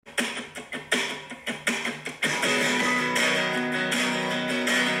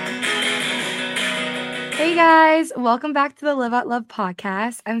Hey guys, welcome back to the Live Out Love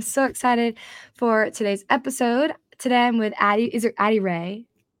podcast. I'm so excited for today's episode. Today I'm with Addie. Is it Addie Ray?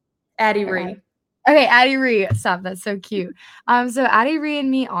 Addie Or Ree. Okay, Addie Ree. Stop, that's so cute. So Addie Ree and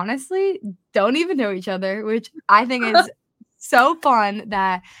me honestly don't even know each other, which I think is so fun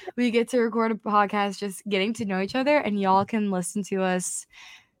that we get to record a podcast just getting to know each other, and y'all can listen to us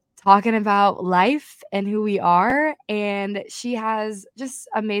talking about life and who we are. And she has just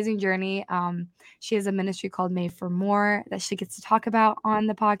amazing journey. She has a ministry called Made for More that she gets to talk about on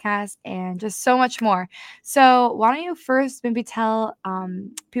the podcast, and just so much more. So why don't you first maybe tell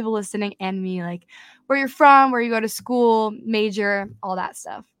people listening and me, like, where you're from, where you go to school, major, all that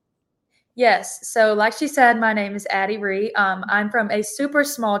stuff. Yes. So, like she said, my name is Addie Ree. I'm from a super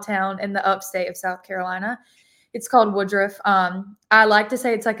small town in the upstate of South Carolina. It's called Woodruff. I like to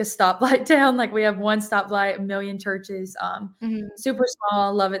say it's like a stoplight town. Like we have one stoplight, a million churches. Super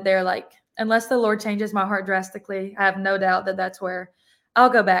small. Love it there. Like unless the Lord changes my heart drastically, I have no doubt that that's where I'll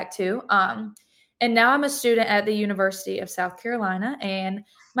go back to. And now I'm a student at the University of South Carolina, and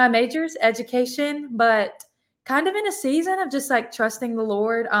my major is education, but kind of in a season of just like trusting the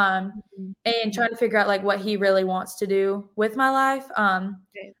Lord. And trying to figure out like what he really wants to do with my life.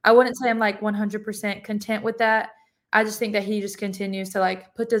 I wouldn't say I'm like 100% content with that. I just think that he just continues to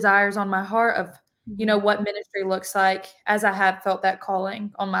like put desires on my heart of, what ministry looks like as I have felt that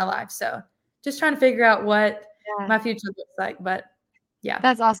calling on my life. So just trying to figure out what my future looks like. But yeah.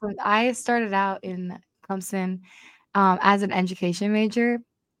 That's awesome. I started out in Clemson as an education major.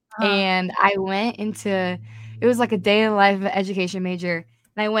 And I went into it was like a day in the life of an education major,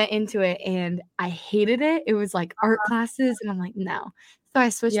 and I went into it and I hated it. It was like art classes, and I'm like, no. So I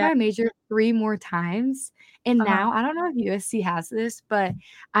switched Yeah. my major 3 more times, and now I don't know if USC has this, but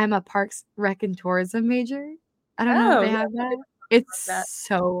I'm a Parks, Rec, and Tourism major. I don't know if Oh, they yeah. have that. Like that. It's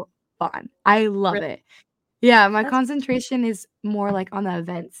so fun. I love Really? it. Yeah, my That's concentration is more like on the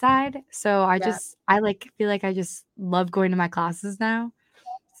event side. So yeah. I like feel like I just love going to my classes now.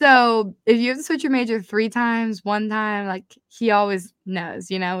 So, if you have to switch your major 3 times, 1 time, like, he always knows,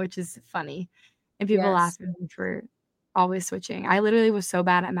 which is funny, and people laugh Yes. at me for always switching. I literally was so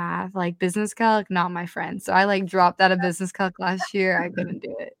bad at math, like, business calc, not my friend, so I, like, dropped out of business calc last year. I couldn't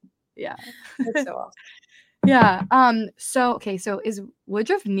do it. Yeah. That's so awesome. Yeah, so is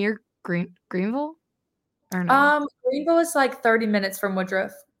Woodruff near Greenville or no? Greenville is like 30 minutes from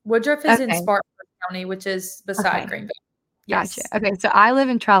Woodruff. Woodruff is in Okay, Spartanburg County, which is beside okay, Greenville. gotcha. Yes. Okay, so I live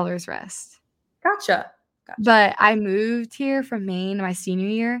in Travelers Rest. Gotcha. Gotcha. But I moved here from Maine my senior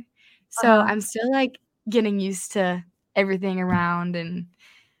year, so Uh-huh. I'm still, like, getting used to everything around, and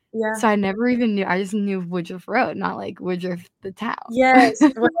Yeah. so I never even knew. I just knew Woodruff Road, not, like, Woodruff the town. Yes.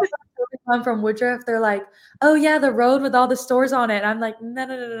 Whenever I come from Woodruff, they're like, "Oh, yeah, the road with all the stores on it." I'm like, "No,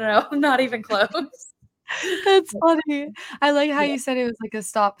 no, no, no, no, not even close." That's funny. I like how Yeah. you said it was, like, a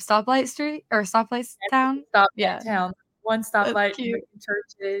stoplight street or stoplight town. Yeah, Stoplight town. One that's stoplight, cute.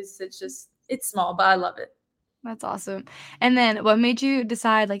 churches. It's small, but I love it. That's awesome. And then what made you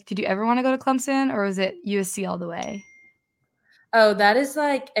decide, like, did you ever wanna go to Clemson, or was it USC all the way? Oh, that is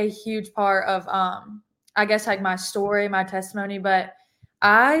like a huge part of I guess like my story, my testimony, but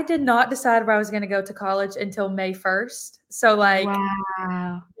I did not decide where I was going to go to college until May 1st. So like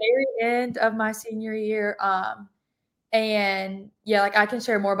Wow. very end of my senior year and yeah, like I can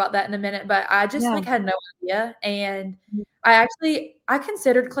share more about that in a minute, but I just Yeah. like had no idea, and I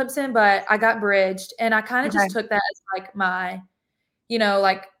considered Clemson, but I got bridged, and I kind of Okay. just took that as like my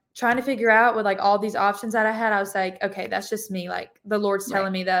like trying to figure out with like all these options that I had, I was like, okay, that's just me. Like the Lord's Right.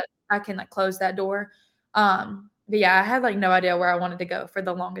 telling me that I can like close that door. But yeah, I had like no idea where I wanted to go for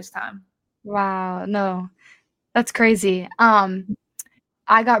the longest time. Wow, no. That's crazy.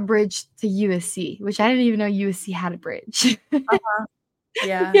 I got bridged to USC, which I didn't even know USC had a bridge. Uh-huh.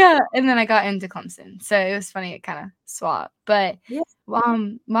 Yeah. Yeah, and then I got into Clemson, so it was funny, it kinda swapped, but, Yeah. why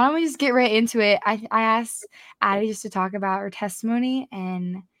don't we just get right into it? I asked Addie just to talk about her testimony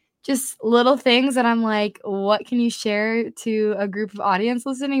and just little things that I'm like, "What can you share to a group of audience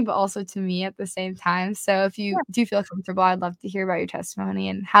listening, but also to me at the same time?" So if you do feel comfortable, I'd love to hear about your testimony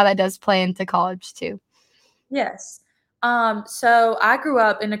and how that does play into college too. Yes. So I grew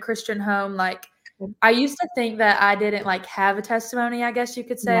up in a Christian home. Like I used to think that I didn't like have a testimony, I guess you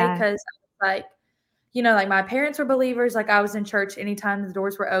could say, Yeah, because like, like my parents were believers. Like I was in church anytime the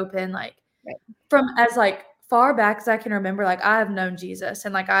doors were open. Like right. from as like far back as I can remember, like I have known Jesus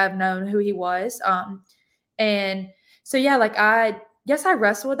and like I have known who he was. And so yeah, like I guess I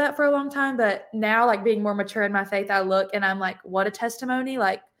wrestled with that for a long time, but now like being more mature in my faith, I look and I'm like, what a testimony,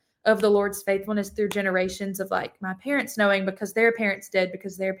 like of the Lord's faithfulness through generations of like my parents knowing because their parents did,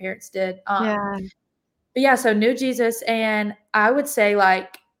 because their parents did. Yeah, but yeah, so knew Jesus, and I would say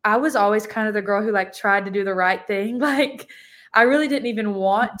like I was always kind of the girl who like tried to do the right thing. Like I really didn't even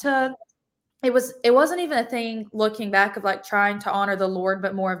want to. It wasn't even a thing looking back of like trying to honor the Lord,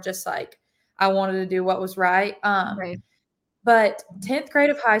 but more of just like I wanted to do what was right. Right. But 10th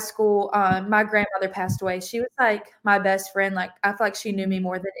grade of high school, my grandmother passed away. She was like my best friend. Like I feel like she knew me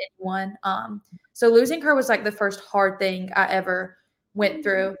more than anyone. So losing her was like the first hard thing I ever went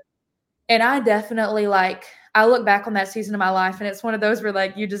through. And I definitely like I look back on that season of my life and it's one of those where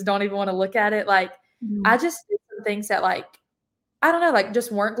like you just don't even want to look at it. Like I Mhm. just did some things that like I don't know, like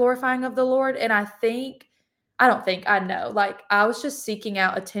just weren't glorifying of the Lord. And I don't think I know. Like I was just seeking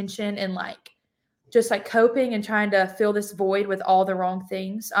out attention and like just like coping and trying to fill this void with all the wrong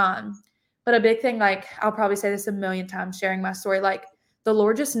things. But a big thing, like I'll probably say this a million times sharing my story, like the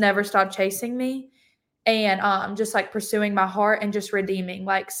Lord just never stopped chasing me and just like pursuing my heart and just redeeming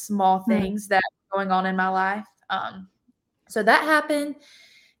like small Mhm. things that were going on in my life. So that happened.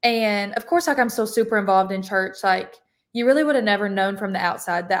 And of course, like I'm still super involved in church. Like you really would have never known from the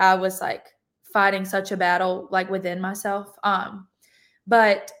outside that I was like fighting such a battle like within myself.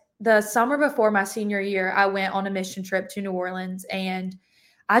 But the summer before my senior year, I went on a mission trip to New Orleans and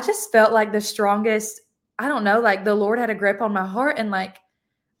I just felt like the strongest, I don't know, like the Lord had a grip on my heart and like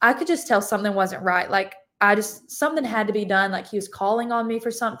I could just tell something wasn't right. Like something had to be done. Like he was calling on me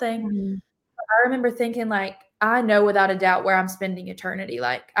for something. Mhm. I remember thinking like, I know without a doubt where I'm spending eternity.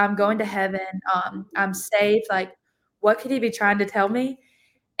 Like I'm going to heaven. I'm saved. Like what could he be trying to tell me?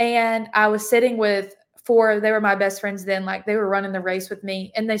 And I was sitting with four, they were my best friends then, like they were running the race with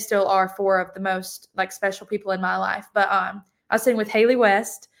me, and they still are four of the most like special people in my life. But I was sitting with Haley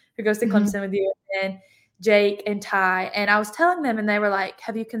West, who goes to Mhm. Clemson with you, and Jake and Ty. And I was telling them, and they were like,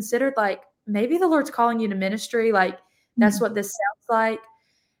 have you considered like maybe the Lord's calling you to ministry? Like that's Mhm. what this sounds like.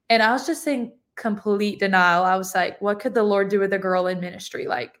 And I was just in complete denial. I was like, what could the Lord do with a girl in ministry?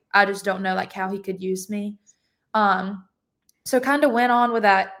 Like, I just don't know like how he could use me. Um, so kind of went on with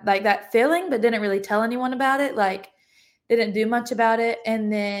that like that feeling, but didn't really tell anyone about it. Like didn't do much about it.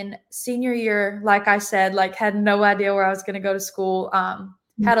 And then senior year, like I said, like had no idea where I was going to go to school. Mhm.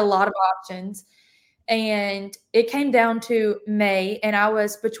 Had a lot of options. And it came down to May, and I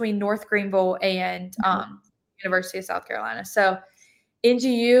was between North Greenville and University of South Carolina. So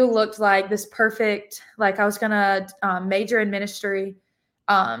NGU looked like this perfect, like I was gonna major in ministry.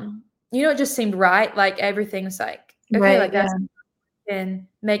 It just seemed right. Like everything's like, okay, Right. like that's Yeah. and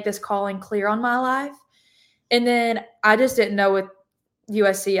make this calling clear on my life. And then I just didn't know with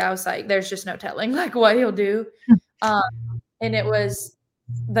USC, I was like, there's just no telling like what he'll do. Um, and it was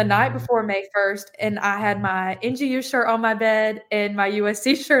the night before May 1st, and I had my NGU shirt on my bed and my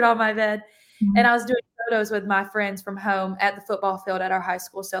USC shirt on my bed. And Mhm. I was doing photos with my friends from home at the football field at our high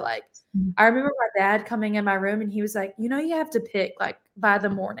school. So like Mhm. I remember my dad coming in my room and he was like, you have to pick like by the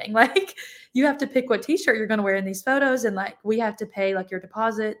morning. Like you have to pick what t-shirt you're gonna wear in these photos, and like we have to pay like your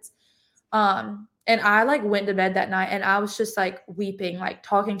deposits. And I like went to bed that night and I was just like weeping, like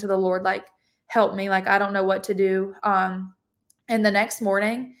talking to the Lord, like, help me, like I don't know what to do. And the next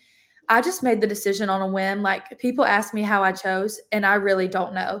morning, I just made the decision on a whim. Like people ask me how I chose, and I really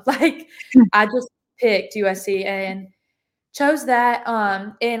don't know. Like I just picked USC and chose that.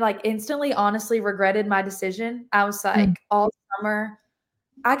 And like instantly, honestly regretted my decision. I was Mhm. like all summer,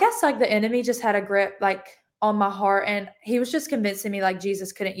 I guess like the enemy just had a grip like on my heart, and he was just convincing me like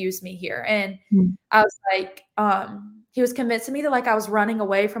Jesus couldn't use me here. And Mhm. I was like, he was convincing me that like I was running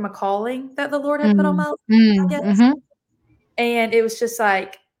away from a calling that the Lord had put on Mhm. my life, I Mhm. guess. Mhm. And it was just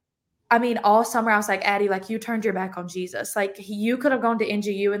like, I mean, all summer I was like, Addie, like you turned your back on Jesus. Like you could have gone to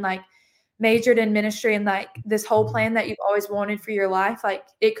NGU and like majored in ministry, and like this whole plan that you've always wanted for your life, like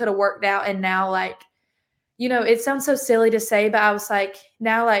it could have worked out. And now like, it sounds so silly to say, but I was like,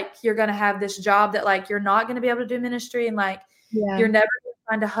 now like you're gonna have this job that like you're not gonna be able to do ministry, and like Yeah. you're never gonna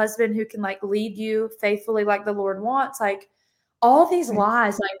find a husband who can like lead you faithfully like the Lord wants. Like all these Right.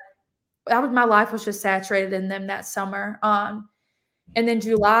 lies, like my life was just saturated in them that summer. And then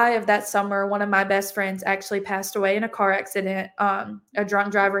July of that summer, one of my best friends actually passed away in a car accident. A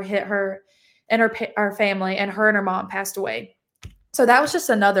drunk driver hit her and her family, and her mom passed away. So that was just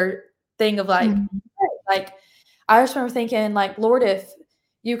another thing of like, Mhm. hey, like I just remember thinking, like, Lord, if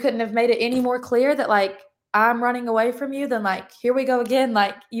you couldn't have made it any more clear that like I'm running away from you, then like here we go again.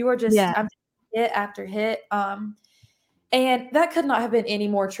 Like you are just Yeah. I'm hit after hit. And that could not have been any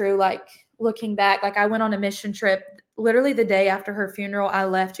more true. Like looking back, like I went on a mission trip literally the day after her funeral. I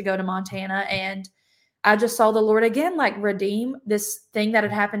left to go to Montana, and I just saw the Lord again, like redeem this thing that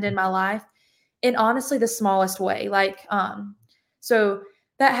had happened in my life in honestly the smallest way. So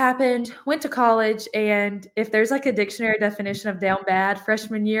that happened, went to college, and if there's like a dictionary definition of down bad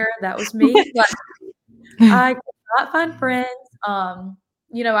freshman year, that was me. Like I could not find friends.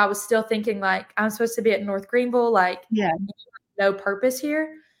 I was still thinking like I'm supposed to be at North Greenville, like Yeah. no purpose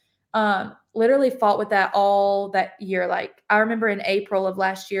here. Literally fought with that all that year. Like I remember in April of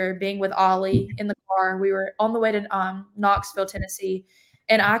last year being with Ollie in the car. We were on the way to Knoxville, Tennessee,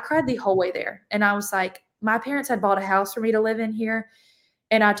 and I cried the whole way there. And I was like, my parents had bought a house for me to live in here,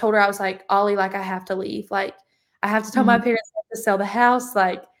 and I told her I was like, Ollie, like I have to leave. Like I have to tell my parents I have to sell the house.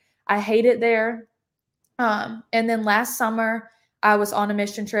 Like I hate it there. And then last summer, I was on a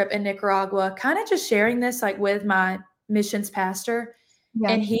mission trip in Nicaragua, kind of just sharing this like with my missions pastor.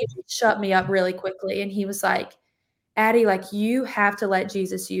 Yeah. And he shut me up really quickly. And he was like, Addie, like you have to let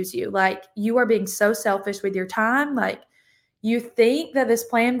Jesus use you. Like you are being so selfish with your time. Like you think that this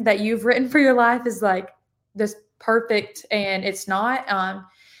plan that you've written for your life is like this perfect, and it's not.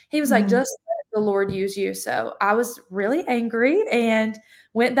 He was like, just let the Lord use you. So I was really angry and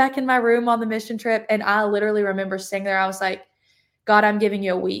went back in my room on the mission trip. And I literally remember sitting there. I was like, God, I'm giving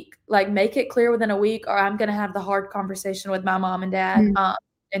you a week. Like, make it clear within a week, or I'm going to have the hard conversation with my mom and dad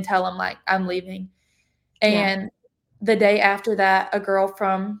and tell them, like, I'm leaving. And the day after that, a girl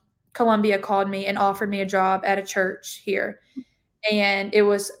from Columbia called me and offered me a job at a church here. And it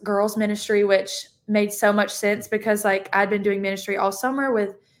was girls' ministry, which made so much sense because, like, I'd been doing ministry all summer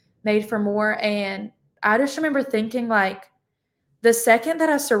with Made for More. And I just remember thinking, like, the second that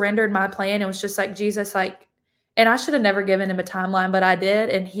I surrendered my plan, it was just like, Jesus, like, and I should have never given him a timeline, but I did.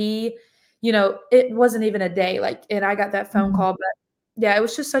 And he, it wasn't even a day, like, and I got that phone call. But yeah, it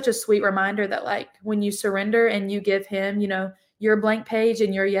was just such a sweet reminder that, like, when you surrender and you give him, your blank page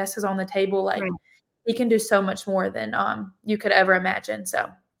and your yes is on the table, like, he can do so much more than you could ever imagine. So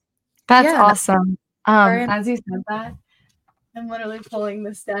That's yeah, awesome. As you said that, I'm literally pulling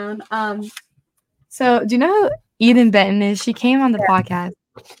this down. So do you know who Eden Benton is? She came on the podcast.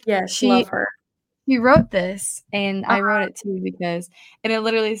 Yes, love her. She wrote this, and I wrote it too and it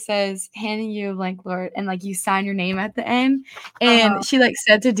literally says, handing you a blank, Lord, and like you sign your name at the end. And she like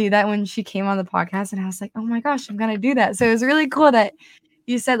said to do that when she came on the podcast, and I was like, oh my gosh, I'm gonna do that. So it was really cool that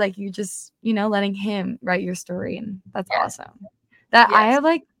you said like you just, letting him write your story, and that's awesome. That I have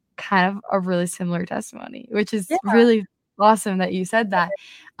like kind of a really similar testimony, which is really awesome that you said that.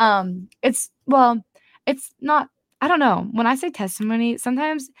 It's not, I don't know. When I say testimony,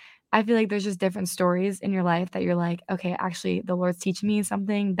 sometimes I feel like there's just different stories in your life that you're like, okay, actually the Lord's teaching me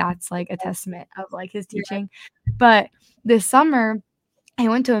something that's like a testament of like his teaching. But this summer I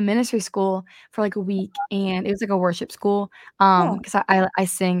went to a ministry school for like a week, and it was like a worship school because I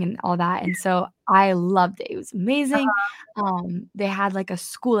sing and all that, and so I loved it. It was amazing. They had like a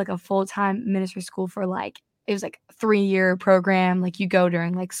school, like a full-time ministry school for like it was like a 3-year program, like you go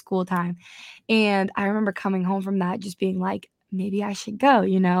during like school time. And I remember coming home from that just being like, maybe I should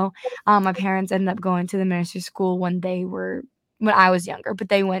go, My parents ended up going to the ministry school when I was younger, but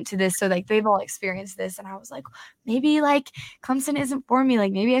they went to this, so like they've all experienced this, and I was like, maybe like Clemson isn't for me,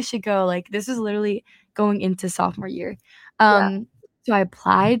 like maybe I should go. Like this was literally going into sophomore year. So I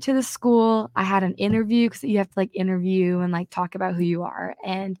applied to the school. I had an interview because you have to like interview and like talk about who you are.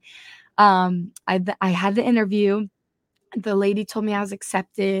 And I had the interview. The lady told me I was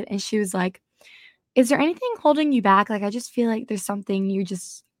accepted, and she was like, is there anything holding you back? Like, I just feel like there's something you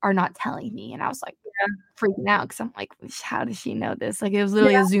just are not telling me. And I was like freaking out because I'm like, how does she know this? Like, it was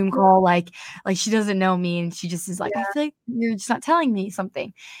literally a Zoom call. Like she doesn't know me, and she just is like, I feel like you're just not telling me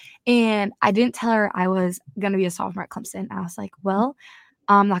something. And I didn't tell her I was gonna be a sophomore at Clemson. I was like, well,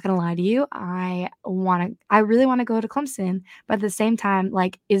 I'm not gonna lie to you. I really want to go to Clemson, but at the same time,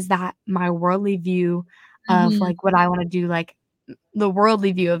 like, is that my worldly view of like what I want to do? Like the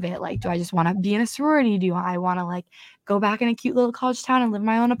worldly view of it. Like, do I just want to be in a sorority? Do I want to like go back in a cute little college town and live in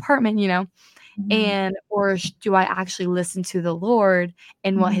my own apartment, And or do I actually listen to the Lord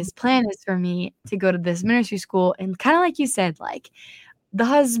and what his plan is for me to go to this ministry school? And kind of like you said, like the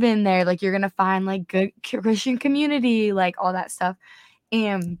husband there, like you're gonna find like good Christian community, like all that stuff.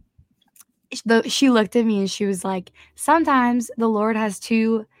 And she looked at me and she was like, sometimes the Lord has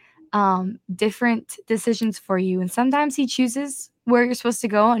two different decisions for you, and sometimes he chooses where you're supposed to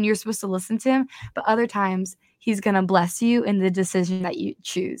go and you're supposed to listen to him, but other times he's gonna bless you in the decision that you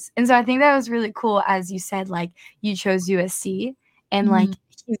choose. And so I think that was really cool, as you said, like you chose USC, and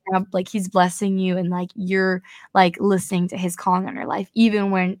like he's blessing you, and like you're like listening to his calling on your life, even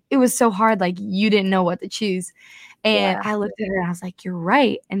when it was so hard, like you didn't know what to choose. And I looked at her and I was like, you're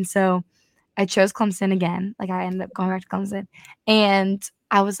right. And so I chose Clemson again. Like I ended up going back to Clemson, and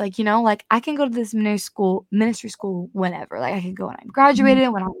I was like, like I can go to this ministry school whenever. Like I could go when I'm Mhm. graduated,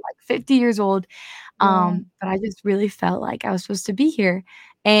 when I'm like 50 years old. Yeah. But I just really felt like I was supposed to be here.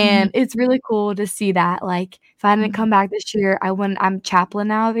 Mhm. And it's really cool to see that. Like if I didn't Mhm. come back this year, I'm chaplain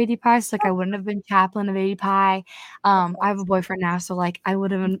now of AD Pi. So like I wouldn't have been chaplain of AD Pi. That's I have a awesome. boyfriend now, so like I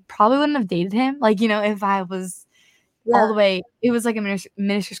would have probably wouldn't have dated him. Like, if I was all the Yeah. way, it was like a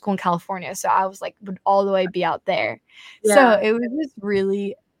ministry school in California. So I was like would all the way be out there. So Yeah. it was just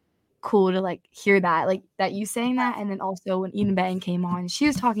really cool to like hear that, like that you saying that. And then also when Eden Benton came on, she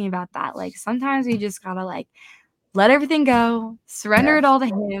was talking about that. Like sometimes we just gotta like let everything go, surrender it Yes. all to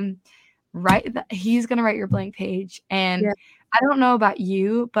him. He's gonna write your blank page. And Yeah. I don't know about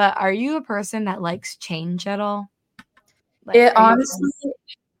you, but are you a person that likes change at all? Like, It are you a fan? honestly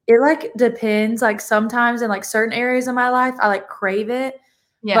it, like, depends, like, sometimes in, like, certain areas of my life, I, like, crave it,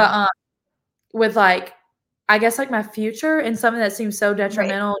 but, Yeah, with, like, I guess, like, my future and something that seems so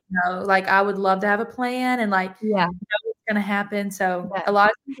right. detrimental, like, I would love to have a plan and, like, Yeah, know what's gonna happen, so yeah. a lot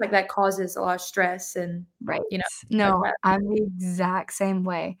of things like that causes a lot of stress and, Right. you know, like No, that. I'm the exact same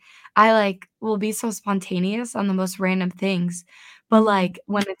way. I, like, will be so spontaneous on the most random things, but, Mhm. like,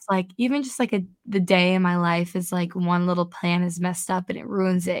 when it's, like, even just, like, the day in my life is, like, one little plan is messed up and it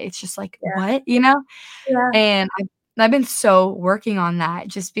ruins it, it's just like, Yeah. "What?" You know? Yeah. And I've been so working on that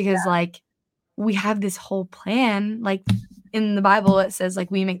just because, Yeah. like, we have this whole plan, like, in the Bible, it says,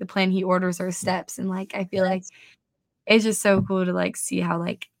 like, "We make the plan, he orders our steps," and, like, I feel like Yes. it's just so cool to, like, see how,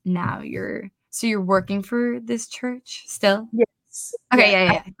 like, now you're working for this church still? Yes. Okay, Yeah. yeah,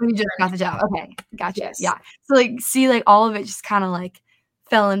 yeah, I'm yeah. You just got different. the job. Okay, gotcha, Yes. yeah. So, like, see, like, all of it just kinda, like,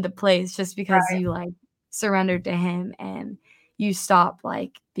 fell into place just because Right. you, like, surrendered to him and you stopped,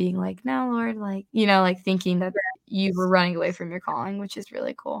 like, being like, "No, Lord," like, like, thinking that you were Yes. running away from your calling, which is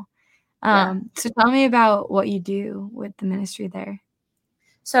really cool. Yeah. So tell me about what you do with the ministry there,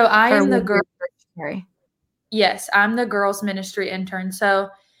 So I or am the with girl your church, sorry. Yes, I'm the girls ministry intern, so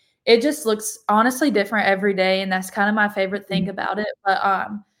it just looks honestly different every day, and that's kinda my favorite thing Mhm, about it, but,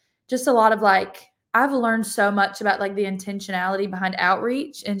 just a lot of, like I've learned so much about, like, the intentionality behind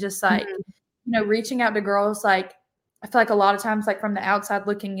outreach and just, like, mhm, reaching out to girls, like, I feel like a lot of times, like, from the outside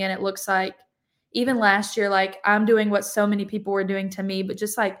looking in, it looks like even last year, like, I'm doing what so many people were doing to me, but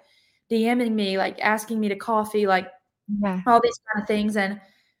just, like, DMing me, like, asking me to coffee, like, yeah, all these kind of things, and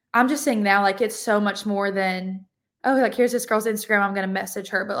I'm just saying now, like, it's so much more than, "Oh, like, here's this girl's Instagram, I'm gonna message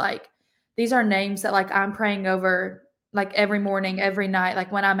her," but, like, these are names that, like, I'm praying over, like, every morning, every night,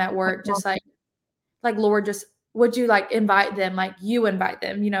 like, when I'm at that's work, just awesome. like, "Lord, just would you, like, invite them, like, you invite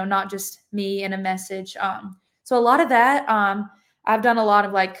them, not just me in a message," so a lot of that, I've done a lot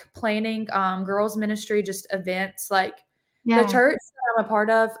of, like, planning, girls ministry, just events, like, the Yeah, church that I'm a part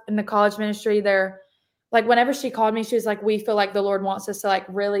of in the college ministry, they're like, whenever she called me, she was like, "We feel like the Lord wants us to, like,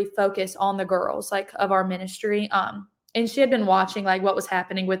 really focus on the girls, like, of our ministry," and she had been watching, like, what was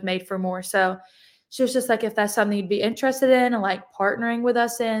happening with Made for More, so she was just like, "If that's something you'd be interested in and, like, partnering with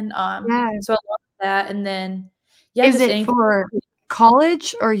us in," yeah. so a lot of that, and then, yeah, Is just it anything. for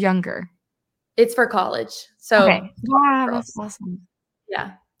college or younger? It's for college, so Okay. Wow, that's girls. awesome.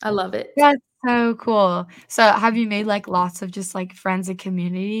 Yeah, I love it. That's so cool. So, have you made, like, lots of just, like, friends and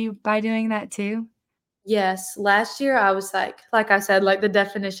community by doing that too? Yes, last year, I was like I said, like, the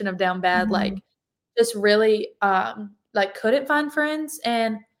definition of down bad, like, Mhm. just really, like, couldn't find friends,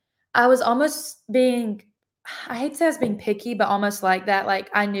 and I was almost being I hate to say I was being picky, but almost like that, like,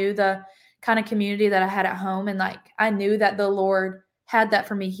 I knew the kinda community that I had at home, and, like, I knew that the Lord had that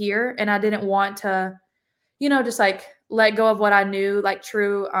for me here, and I didn't want to, just, like, let go of what I knew, like,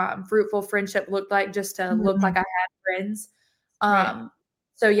 true, fruitful friendship looked like just to look Mhm. like I had friends. Right. Um,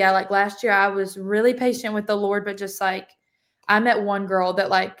 so, yeah, like, last year, I was really patient with the Lord, but just, like, I met one girl that,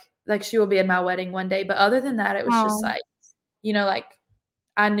 like, she will be in my wedding one day, but other than that, it was just, Oh, like, like,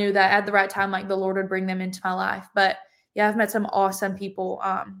 I knew that at the right time, like, the Lord would bring them into my life, but, yeah, I've met some awesome people,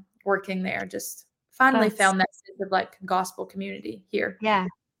 working there, just finally that's found that sense of, like, gospel community here. yeah.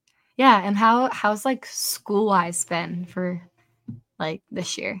 Yeah, and how's, like, school-wise been for, like,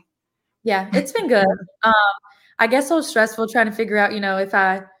 this year? Yeah, it's been good. Um, I guess it was stressful trying to figure out, if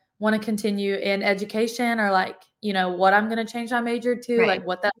I wanna continue in education or, like, what I'm gonna change my major to, Right. like,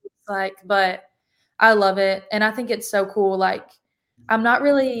 what that looks like, but I love it, and I think it's so cool, like, I'm not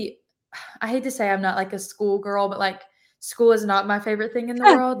really I hate to say I'm not, like, a school girl, but, like, school is not my favorite thing in the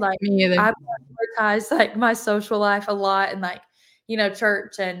world, like, Me either. I prioritize, like, my social life a lot and, like,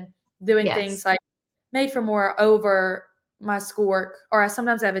 church and doing Yes. things, like, Made for More over my schoolwork, or I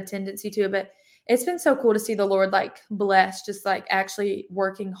sometimes have a tendency to, but it's been so cool to see the Lord, like, bless just, like, actually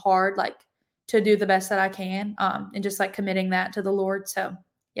working hard, like, to do the best that I can, and just like committing that to the Lord. So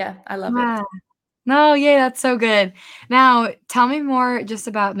yeah, I love it. Yeah. No, yeah, that's so good. Now, tell me more just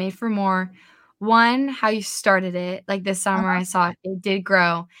about Made for More. One, how you started it. Like this summer, I saw it did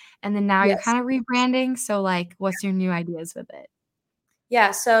grow, and then now you're Yes. kind of rebranding. So, like, what's your new ideas with it?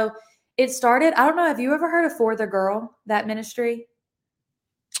 Yeah. So it started, I don't know, have you ever heard of For the Girl, that ministry?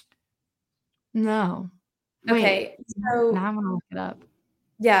 No. Wait, Okay. now So I'm gonna look it up.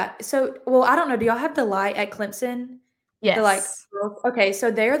 yeah. So, well, I don't know. Do y'all have Delight at Clemson? The like, Yes. okay.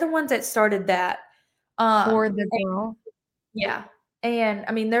 So they're the ones that started that. For the And girl. yeah. And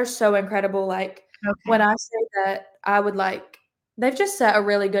I mean, they're so incredible. Like when Okay. I say that I would like, they've just set a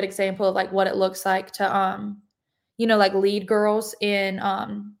really good example of like what it looks like to, like lead girls in, I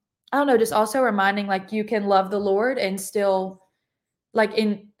don't know, just also reminding like you can love the Lord and still like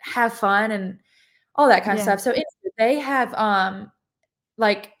have fun and all that kind of Yeah. stuff. So they have,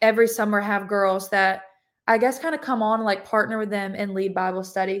 like every summer have girls that I guess kind of come on and like partner with them and lead Bible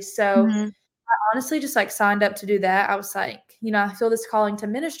studies. So Mhm. honestly just like signed up to do that. I was like, I feel this calling to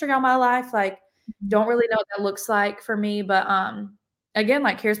ministry all my life. Like, Mhm. don't really know what that looks like for me. But again,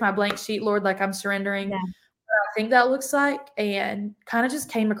 like here's my blank sheet, Lord, like I'm surrendering Yeah. what I think that looks like. And kind of just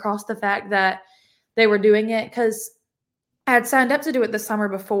came across the fact that they were doing it because I had signed up to do it the summer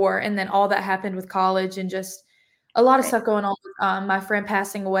before, and then all that happened with college and just a lot of Right. stuff going on with my friend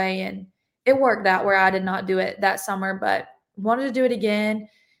passing away. And it worked out where I did not do it that summer, but wanted to do it again.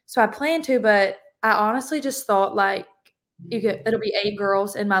 So I planned to, but I honestly just thought like it'll be 8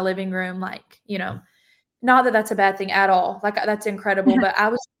 girls in my living room, like, not that that's a bad thing at all. Like that's incredible, but I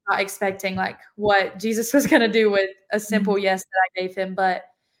was not expecting like what Jesus was going to do with a simple Mhm. yes that I gave him, but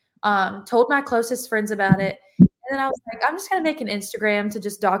told my closest friends about it. And then I was like, I'm just gonna make an Instagram to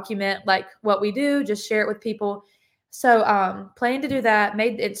just document like what we do, just share it with people. So planned to do that,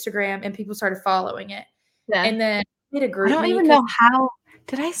 made the Instagram, and people started following it. Yeah. And then made a I group don't me even because know how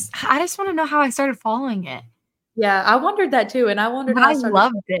I just wanna know how I started following it. yeah, I wondered that too. And I wondered But how I I started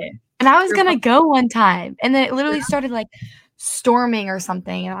loved it. And I was your gonna go one time, and then it literally started, like, storming or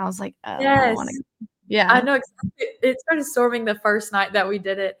something, and I was like, "Oh, I don't wanna Yes. go." I Yeah. know exactly. It started storming the first night that we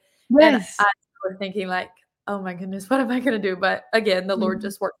did it. And Yes. I was thinking like, oh my goodness, what am I gonna do? But again, the Lord Mhm.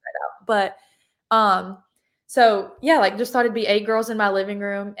 just worked that out. But so yeah, like just thought it'd be 8 girls in my living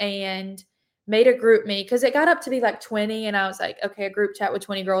room and made a group me because it got up to be like 20 and I was like, okay, a group chat with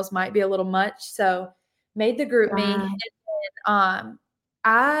 20 girls might be a little much. So made the group me Wow. and then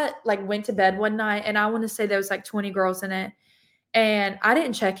I like went to bed one night and I want to say there was like 20 girls in it. And I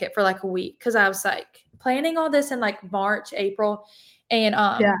didn't check it for like a week because I was like planning all this in like March, April. And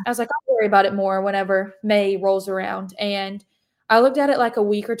Yeah. I was like, I'll worry about it more whenever May rolls around. And I looked at it like a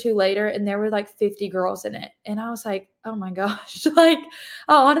week or two later and there were like 50 girls in it. And I was like, oh my gosh. Like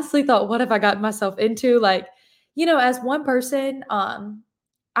I honestly thought, what have I gotten myself into? Like, as one person, I'm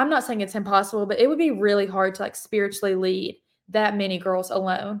not saying it's impossible, but it would be really hard to like spiritually lead that many girls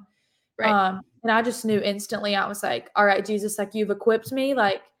alone. Right. And I just knew instantly, I was like, all right, Jesus, like you've equipped me.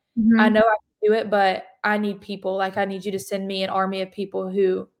 Like I Mhm. know I can do it, but I need people. Like I need you to send me an army of people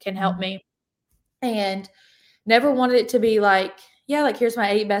who can help Mhm. me. And never wanted it to be like, yeah, like here's my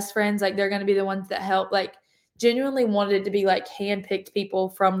 8 best friends. Like they're going to be the ones that help. Like genuinely wanted it to be like handpicked people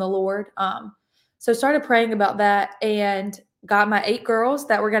from the Lord. So started praying about that and got my 8 girls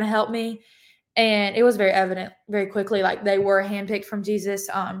that were going to help me. And it was very evident very quickly, like they were handpicked from Jesus,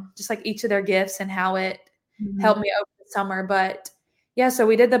 just like each of their gifts and how it helped Mhm. me over the summer. But yeah, so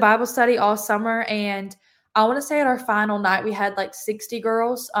we did the Bible study all summer. And I want to say at our final night, we had like 60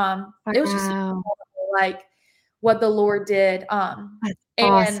 girls. It was just Wow. incredible, like what the Lord did. That's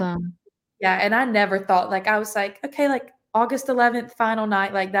And awesome. yeah, and I never thought like, I was like, okay, like August 11th, final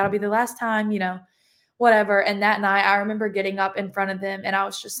night, like that'll be the last time, whatever. And that night, I remember getting up in front of them and I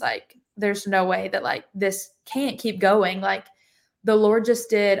was just like, there's no way that like this can't keep going. Like the Lord just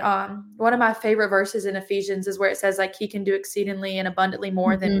did. One of my favorite verses in Ephesians is where it says like he can do exceedingly and abundantly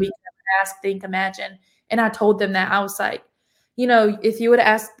more than we Mhm. can ever ask, think, imagine. And I told them that I was like, if you would have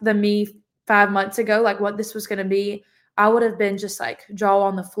asked me 5 months ago, like what this was going to be, I would have been just like jaw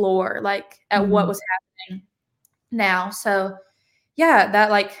on the floor, like at what Mhm. was happening now. So yeah, that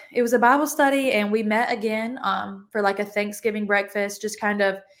like it was a Bible study and we met again for like a Thanksgiving breakfast, just kind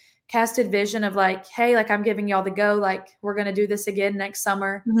of casted vision of like, hey, like I'm giving y'all the go, like we're gonna do this again next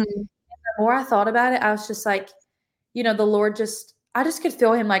summer. Mhm. The more I thought about it, I was just like, the Lord just I just could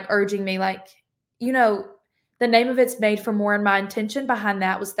feel him like urging me, like, you know, the name of it's made for more, and my intention behind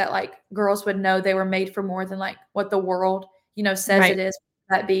that was that like girls would know they were made for more than like what the world, says Right. it is.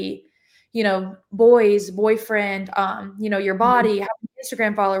 That be, boys, boyfriend, your Mhm. body, how many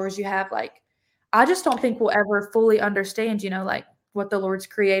Instagram followers you have, like I just don't think we'll ever fully understand, like what the Lord's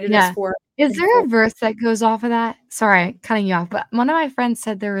created us Yeah. for Is in there full. a verse that goes off of that? Sorry, cutting you off, but one of my friends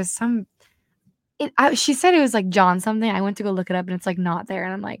said there was some she said it was, like, John something. I went to go look it up, and it's, like, not there,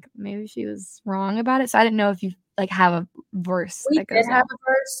 and I'm like, "Maybe she was wrong about it." So I didn't know if you, like, have a verse We that did goes have off. a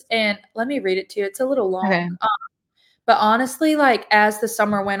verse, and let me read it to you. It's a little Okay. long. But honestly, like as the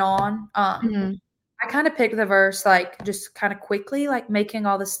summer went on, Mhm. I kind of picked the verse like just kind of quickly, like making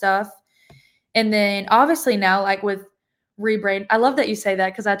all the stuff. And then obviously now, like with rebrand, I love that you say that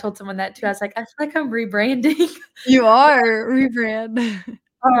because I told someone that too. I was like, I feel like I'm rebranding. You are rebrand.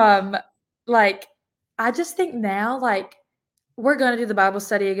 um, like I just think now, like we're gonna do the Bible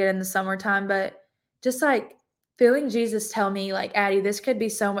study again in the summertime, but just like feeling Jesus tell me, like, Addie, this could be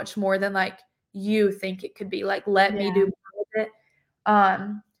so much more than like you think it could be. Like, let me do Yeah. more with it.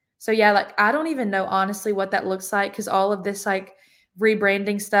 Um, so yeah, like I don't even know honestly what that looks like because all of this like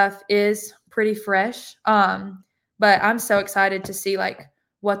rebranding stuff is pretty fresh. But I'm so excited to see like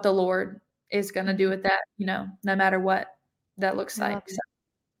what the Lord is gonna do Mhm. with that, no matter what that looks I love like. So it.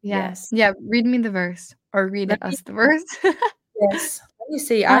 Yeah. yes. Yeah, read me the verse or read Let me us the verse. yes. Let me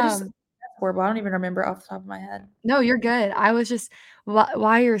see. Um, That's horrible. I don't even remember off the top of my head. no, you're good. I was just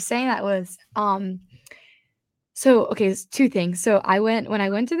why you were saying that was, so, okay, it's 2 things. So, when I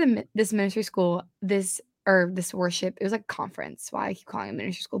went to this ministry school, this worship, it was like conference. Why I keep calling it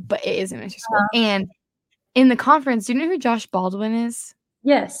ministry school, but it is a ministry school. Uh-huh. And in the conference, do you know who Josh Baldwin is?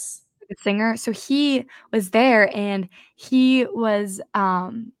 Yes. The singer. So he was there and he was,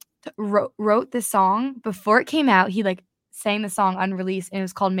 wrote this song before it came out. He, like, sang the song unreleased, and it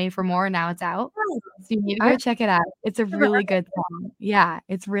was called Made for More, now it's out. Oh, So you need to I go check it out. It's a never really heard good song. Yeah,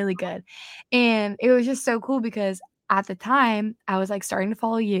 it's really good. And it was just so cool because at the time, I was, like, starting to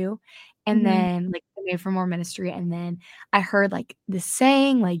follow you, and mhm. then, like, the Made for More ministry, and then I heard, like, this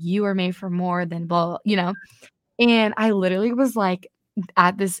saying, like, "You are made for more than blah," you know? And I literally was like,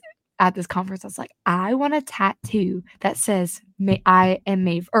 at this at this conference, I was like, "I want a tattoo that says, ma I am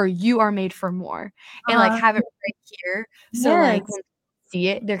made or you are made for more," and, like, Uh-huh. have it right here, so, like, Yes. when people see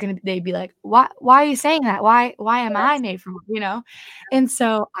it, they'd be like, Why are you saying that? Why am I Yes. made for more?" You know? And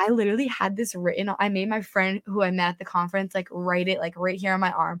so, I literally had this written I made my friend who I met at the conference, like, write it, like, right here on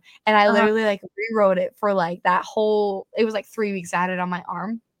my arm, and I Uh-huh. literally, like, rewrote it for, like, that whole it was, like, 3 weeks I had it on my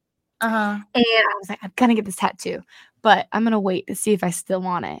arm. Uh-huh. And I was like, "I'm gonna get this tattoo, but I'm gonna wait to see if I still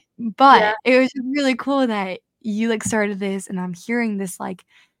want it." Yeah. But it was just really cool that you, like, started this, and I'm hearing this, like,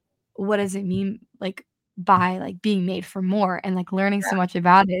 what does it mean, like, by, like, being made for more and, like, learning so much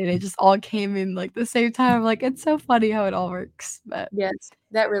about it, and it just all came in, like, the same time. I'm like, it's so funny how it all works, but Yes.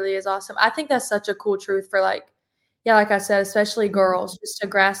 That really is awesome. I think that's such a cool truth for like yeah, like I said, especially Mhm. girls, just to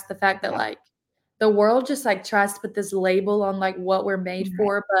grasp the fact that Yeah, like the world just like tries to put this label on like what we're made right.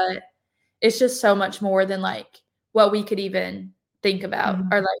 for, but it's just so much more than like what we could even think about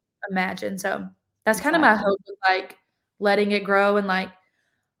Mhm. or like imagine. So that's kind of my Exactly. hope with like letting it grow and like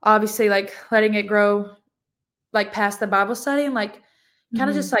obviously like letting it grow like past the Bible study and like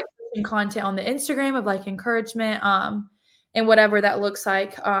kinda just Mhm. like pushing content on the Instagram of like encouragement, and whatever that looks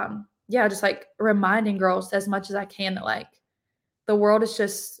like. Yeah, just like reminding girls as much as I can that like the world is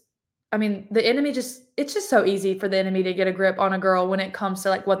just I mean, the enemy just it's just so easy for the enemy to get a grip on a girl when it comes to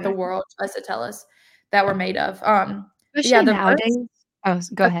like what the Right. world tries to tell us that we're made of. But yeah, Especially the verse nowadays. Oh, s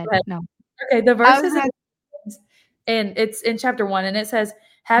go oh, ahead. go ahead. No. Okay, the I verse was is in gonna and it's in chapter 1, and it says,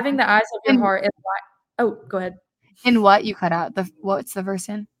 "Having mhm. the eyes of your And heart and oh, go ahead. and what? You cut out. What's the verse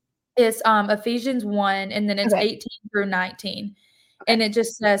in? It's, Ephesians 1, and then it's Okay. 18 through 19, Okay. and it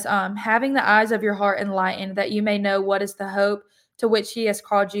just says, "Having the eyes of your heart enlightened, that you may know what is the hope to which he has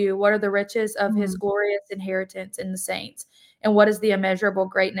called you, what are the riches of his Mhm. glorious inheritance in the saints, and what is the immeasurable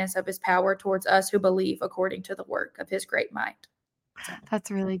greatness of his power towards us who believe according to the work of his great might." So, That's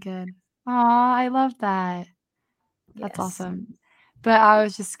really good. Aw, I love that. That's yes. awesome. But I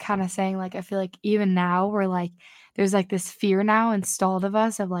was just kinda saying, like, I feel like even now we're, like there's, like, this fear now installed of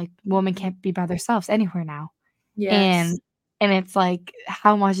us of, like, women Mhm. can't be by themselves anywhere now. Yes. And it's like,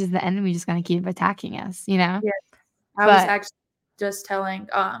 how much is the enemy just gonna keep attacking us, you know? Yes. I was But actually just telling,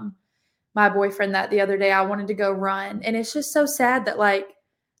 my boyfriend that the other day I wanted to go run, and it's just so sad that, like,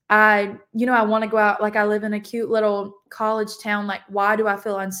 I wanna go out like, I live in a cute little college town, like, why do I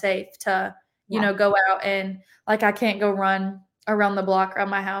feel unsafe to, yeah, go out and, like, I can't go run around the block around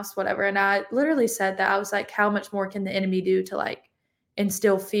my house, whatever, and I literally said that, I was like, "How much more can the enemy do to, like,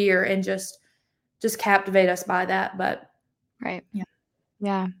 instill fear and just captivate us by that?" But, right. yeah.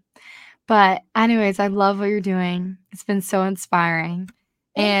 Yeah. But anyways, I love what you're doing. It's been so inspiring.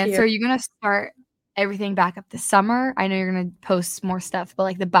 Thank And you. so are you gonna start everything back up this summer? I know you're gonna post more stuff, but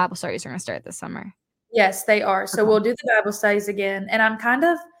like the Bible studies are gonna start this summer. Yes, they are. So Okay. we'll do the Bible studies again, and I'm kind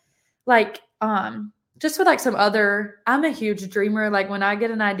of like, just with like some other I'm a huge dreamer. Like when I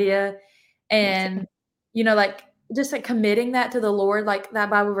get an idea Me too. and, like just like committing that to the Lord, like that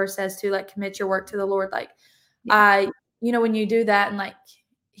Bible verse says to like commit your work to the Lord. Like Yeah. I, when you do that and like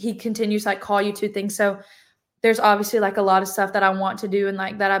he continues like call you to things. So there's obviously like a lot of stuff that I want to do and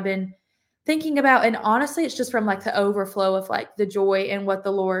like that I've been thinking about. And honestly, it's just from like the overflow of like the joy and what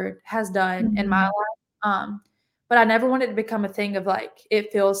the Lord has done in my Mhm. life. But I never wanted to become a thing of like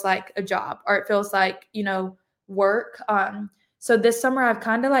it feels like a job or it feels like, work. So this summer I've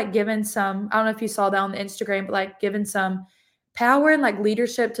kind of like given some, I don't know if you saw that on the Instagram, but like given some power and like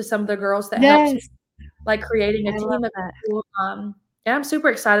leadership to some of the girls that helps me, Yes, like creating a I love team of that. people. And I'm super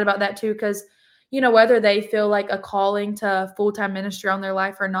excited about that too, because whether they feel like a calling to full-time ministry on their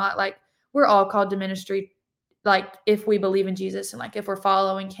life or not, like we're all called to ministry, like if we believe in Jesus and like if we're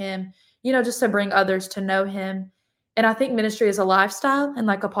following him, just to bring others to know him. And I think ministry is a lifestyle and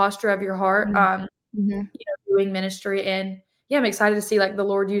like a posture of your heart, Mm. Mhm. doing ministry. And yeah, I'm excited to see like the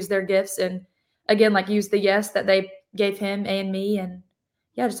Lord use their gifts and again, like use the yes that they gave him and me. And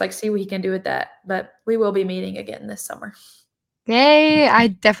yeah, just like see what he can do with that. But we will be meeting again this summer. Yay, I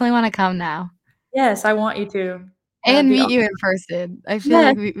definitely wanna come now Yes, I want you to. That'd and be meet awesome. you in person. I feel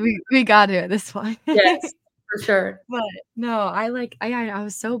Yes, like we got to at this point. yes, for sure. But no, I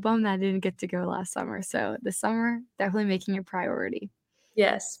was so bummed that I didn't get to go last summer, so this summer, definitely making a priority.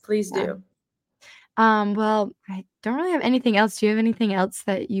 Yes, please Yeah. do. Well, I don't really have anything else. Do you have anything else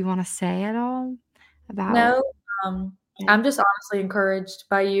that you wanna say at all about No, it? I'm just honestly encouraged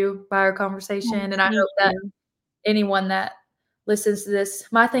by you, by our conversation, and I Thank hope that you. anyone that listens to this,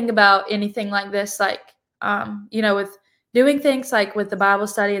 my thing about anything like this, like, with doing things like with the Bible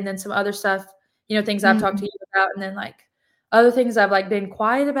study and then some other stuff, things I've talked to Mhm. you about, and then like other things I've like been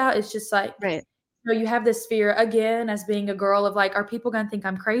quiet about. It's just like, Right. you have this fear again as being a girl of like, are people gonna think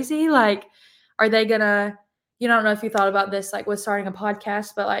I'm crazy? Like, are they gonna, I don't know if you thought about this, like with starting a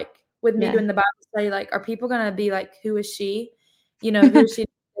podcast, but like with me Yeah. doing the Bible study, like, are people gonna be like, who is she? Who is she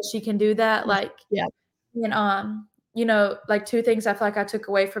that she can do that? Like, Yeah. and, like 2 things I feel like I took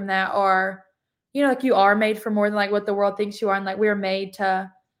away from that are, like you are made for more than like what the world thinks you are. And like we are made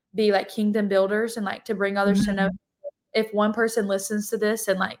to be like kingdom builders and like to bring others to know. Mhm. If one person listens to this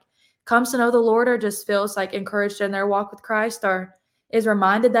and like comes to know the Lord or just feels like encouraged in their walk with Christ or is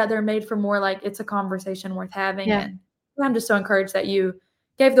reminded that they're made for more, like it's a conversation worth having. Yeah. And I'm just so encouraged that you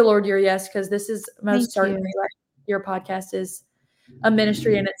gave the Lord your yes, because this is most Thank certainly you. like your podcast is a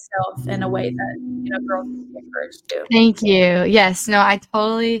ministry in itself in a way that, girls can be encouraged to. Thank you. Yes, no, I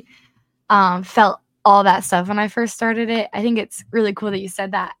totally, felt all that stuff when I first started it. I think it's really cool that you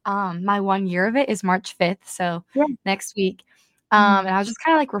said that. My 1 year of it is March 5th, so Yeah. next week. Mhm. And I was just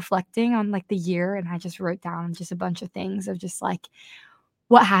kinda, like, reflecting on, like, the year, and I just wrote down just a bunch of things of just, like,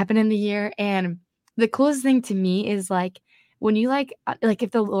 what happened in the year. And the coolest thing to me is, like, when you, like,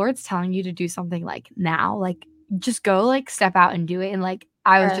 if the Lord's telling you to do something, like, now, like, just go, like, step out and do it. And, like,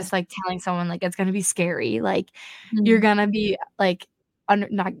 I was Yes. just, like, telling someone, like, it's gonna be scary, like, you're Mhm. gonna be, like,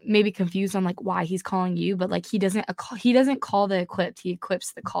 not maybe confused on, like, why he's calling you, but, like, he doesn't call the equipped, he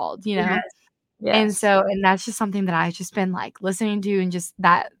equips the called, you know? Yes. And Yes. so and that's just something that I've just been, like, listening to, and just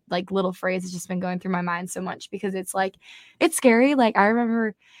that, like, little phrase has just been going through my mind so much because it's, like, it's scary. Like, I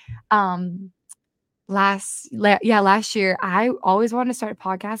remember, um, last year, I always wanted to start a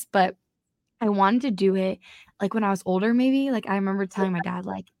podcast, but I wanted to do it, like, when I was older maybe. Like, I remember telling my dad,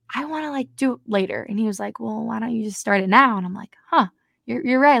 like, "I wanna, like, do it later," and he was like, "Well, why don't you just start it now?" And I'm like, "Huh,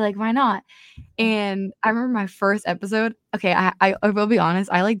 you're right, like, why not?" And I remember my first episode. Okay, I will be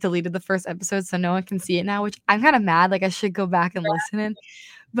honest, I, like, deleted the first episode so no one can see it now, which I'm kinda mad. Like, I should go back and listen in,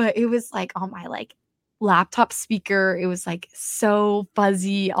 but it was, like, on my, like, laptop speaker. It was, like, so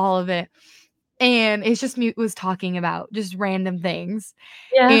fuzzy, all of it, and it's just me was talking about just random things.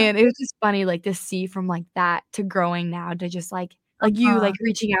 Yeah. And it was just funny, like, to see from, like, that to growing now to just, like you, Uh-huh. like,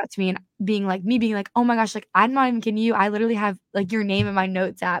 reaching out to me and being like, "Oh my gosh," like, "I'm not even kidding you, I literally have, like, your name in my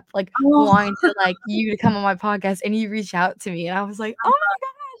notes app, like, Oh. wanting to, like, you to come on my podcast," and you reached out to me, and I was like, "Oh my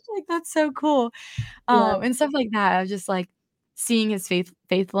gosh," like, "that's so cool." Yeah. And stuff like that. I was just, like, seeing his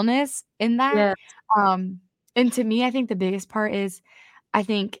faithfulness in that. Yes. Um, and to me, I think the biggest part is, I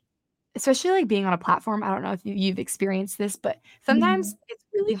think especially, like, being on a platform. I don't know if you've experienced this, but Mhm. sometimes it's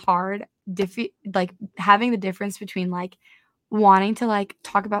really hard like, having the difference between, like, wanting to, like,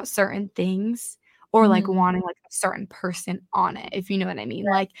 talk about certain things or, like, Mhm. wanting, like, a certain person on it, if you know what I mean,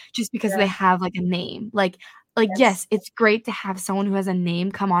 Yeah. like, just because they Yeah. have, like, a name. Like, like, Yes. yes, it's great to have someone who has a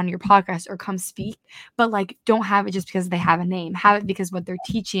name come on your podcast or come speak, but, like, don't have it just because they have a name. Have it because what they're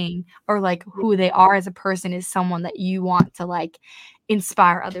teaching or, like, who they are as a person is someone that you want to, like,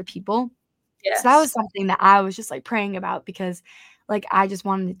 inspire other people. So that was Yes. something that I was just, like, praying about because, like, I just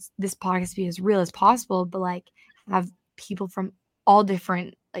wanted this podcast to be as real as possible, but, like, have people from all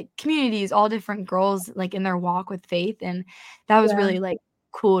different, like, communities, all different girls, like, in their walk with faith, and that was Yeah. really, like,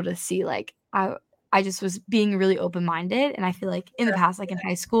 cool to see, like, I just was being really open-minded, and I feel like in the past, like, in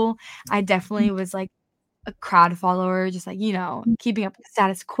high school, I definitely was, like, a crowd follower, just, like, keeping up with the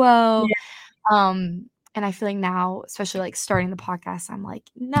status quo, Yeah. and I feel like now, especially, like, starting the podcast, I'm like,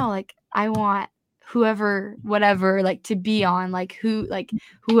 "No, like, I want whoever, whatever, like, to be on, like,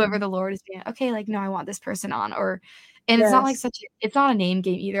 whoever the Lord is being, okay, like, no, I want this person on," and it's not like Yes. it's not a name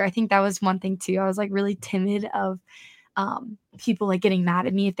game either. I think that was one thing too. I was, like, really timid of, people, like, getting mad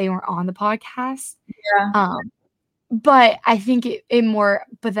at me if they weren't on the podcast, Yeah. um, but I think it more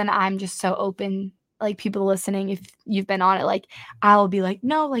but then I'm just so open, like, people listening, if you've been on it, like, I'll be like,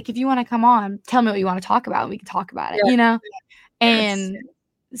 "No, like, if you wanna come on, tell me what you wanna talk about, and we can talk about it," Yeah. you know? Yes. And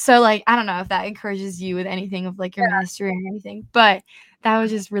so, like, I don't know if that encourages you with anything of, like, your ministry or anything, but that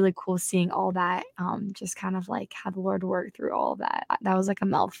was just really cool seeing all that, just kind of, like, how the Lord worked through all of that. That was, like, a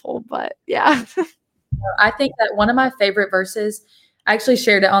mouthful, but yeah. I think that one of my favorite verses, I actually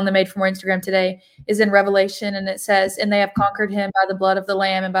shared it on the Made for More Instagram today, is in Revelation, and it says, "And they have conquered him by the blood of the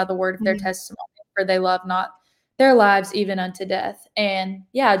Lamb and by the word of their Mhm. testimony, for they love not their lives even unto death." And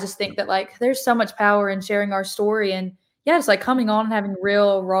yeah, I just think that like there's so much power in sharing our story and yeah, just like coming on and having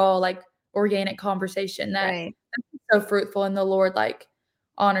real, raw, like organic conversation Right. that's so fruitful, and the Lord like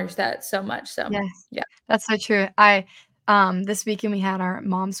honors that so much. So Yes. yeah. That's so true. This weekend we had our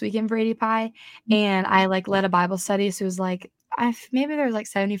mom's weekend Brady Pie, and I, like, led a Bible study, so it was, like, maybe there was, like,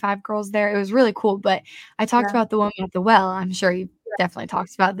 75 girls there. It was really cool, but I talked Yeah. about the woman at the well. I'm sure you definitely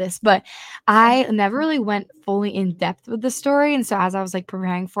talked about this, but I never really went fully in depth with the story, and so as I was, like,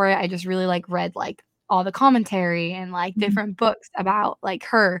 preparing for it, I just really, like, read, like, all the commentary and, like, Mhm. different books about, like,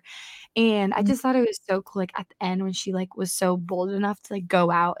 her, and I Mhm. just thought it was so cool, like, at the end when she, like, was so bold enough to, like,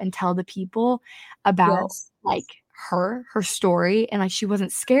 go out and tell the people about, Yes. like, her story, and, like, she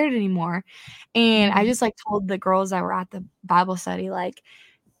wasn't scared anymore, and I Mhm. just, like, told the girls that were at the Bible study, like,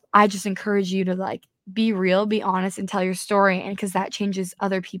 I just encourage you to, like, be real, be honest, and tell your story, and because that changes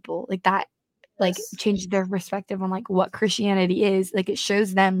other people, like, that, like, Yes. changes their perspective on, like, what Christianity is, like, it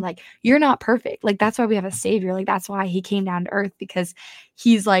shows them, like, you're not perfect, like, that's why we have a savior, like, that's why he came down to earth because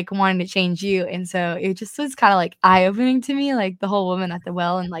he's, like, wanting to change you, and so it just was kinda, like, eye-opening to me, like, the whole woman at the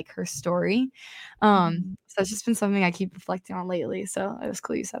well and, like, her story, Mhm. so it's just been something I keep reflecting on lately, so it was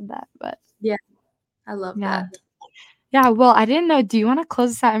cool you said that, but Yeah, I love yeah. that. Yeah, well, I didn't know, do you wanna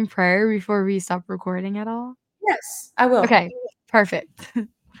close us out in prayer before we stop recording at all? Yes, I will. Okay, perfect. All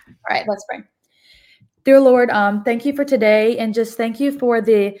right, let's pray. Dear Lord, thank you for today and just thank you for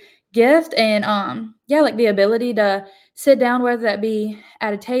the gift and yeah, like the ability to sit down, whether that be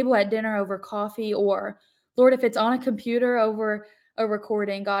at a table at dinner over coffee or Lord, if it's on a computer over a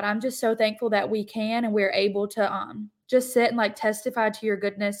recording, God, I'm just so thankful that we can and we're able to just sit and like testify to your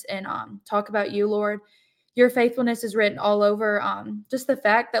goodness and talk about you, Lord. Your faithfulness is written all over just the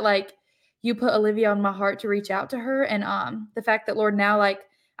fact that like you put Olivia on my heart to reach out to her and the fact that Lord now like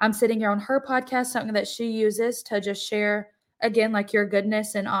I'm sitting here on her podcast, something that she uses to just share again, like your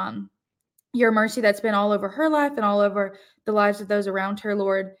goodness and your mercy that's been all over her life and all over the lives of those around her,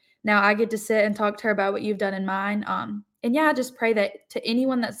 Lord. Now I get to sit and talk to her about what you've done in mine. And yeah, I just pray that to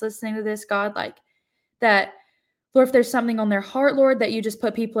anyone that's listening to this, God, like that, Lord, if there's something on their heart, Lord, that you just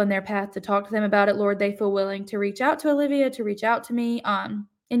put people in their path to talk to them about it, Lord, they feel willing to reach out to Olivia, to reach out to me. And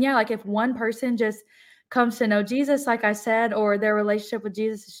yeah, like if one person just comes to know Jesus, like I said, or their relationship with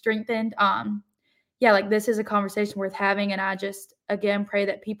Jesus is strengthened, yeah, like this is a conversation worth having. And I just again pray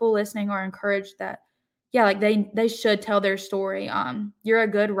that people listening are encouraged that, yeah, like they should tell their story. You're a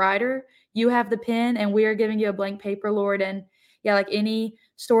good writer. You have the pen, and we are giving you a blank paper, Lord. And yeah, like any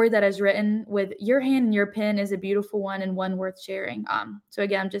story that is written with your hand and your pen is a beautiful one and one worth sharing. So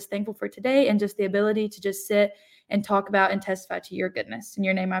again, I'm just thankful for today and just the ability to just sit and talk about and testify to your goodness. In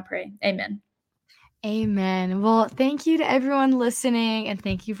your name I pray. Amen. Amen. Well, thank you to everyone listening, and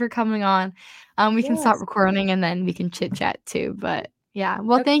thank you for coming on. We can stop Yes. recording, and then we can chit chat too, but yeah.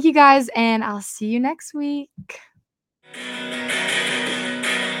 Well, Okay. thank you guys, and I'll see you next week.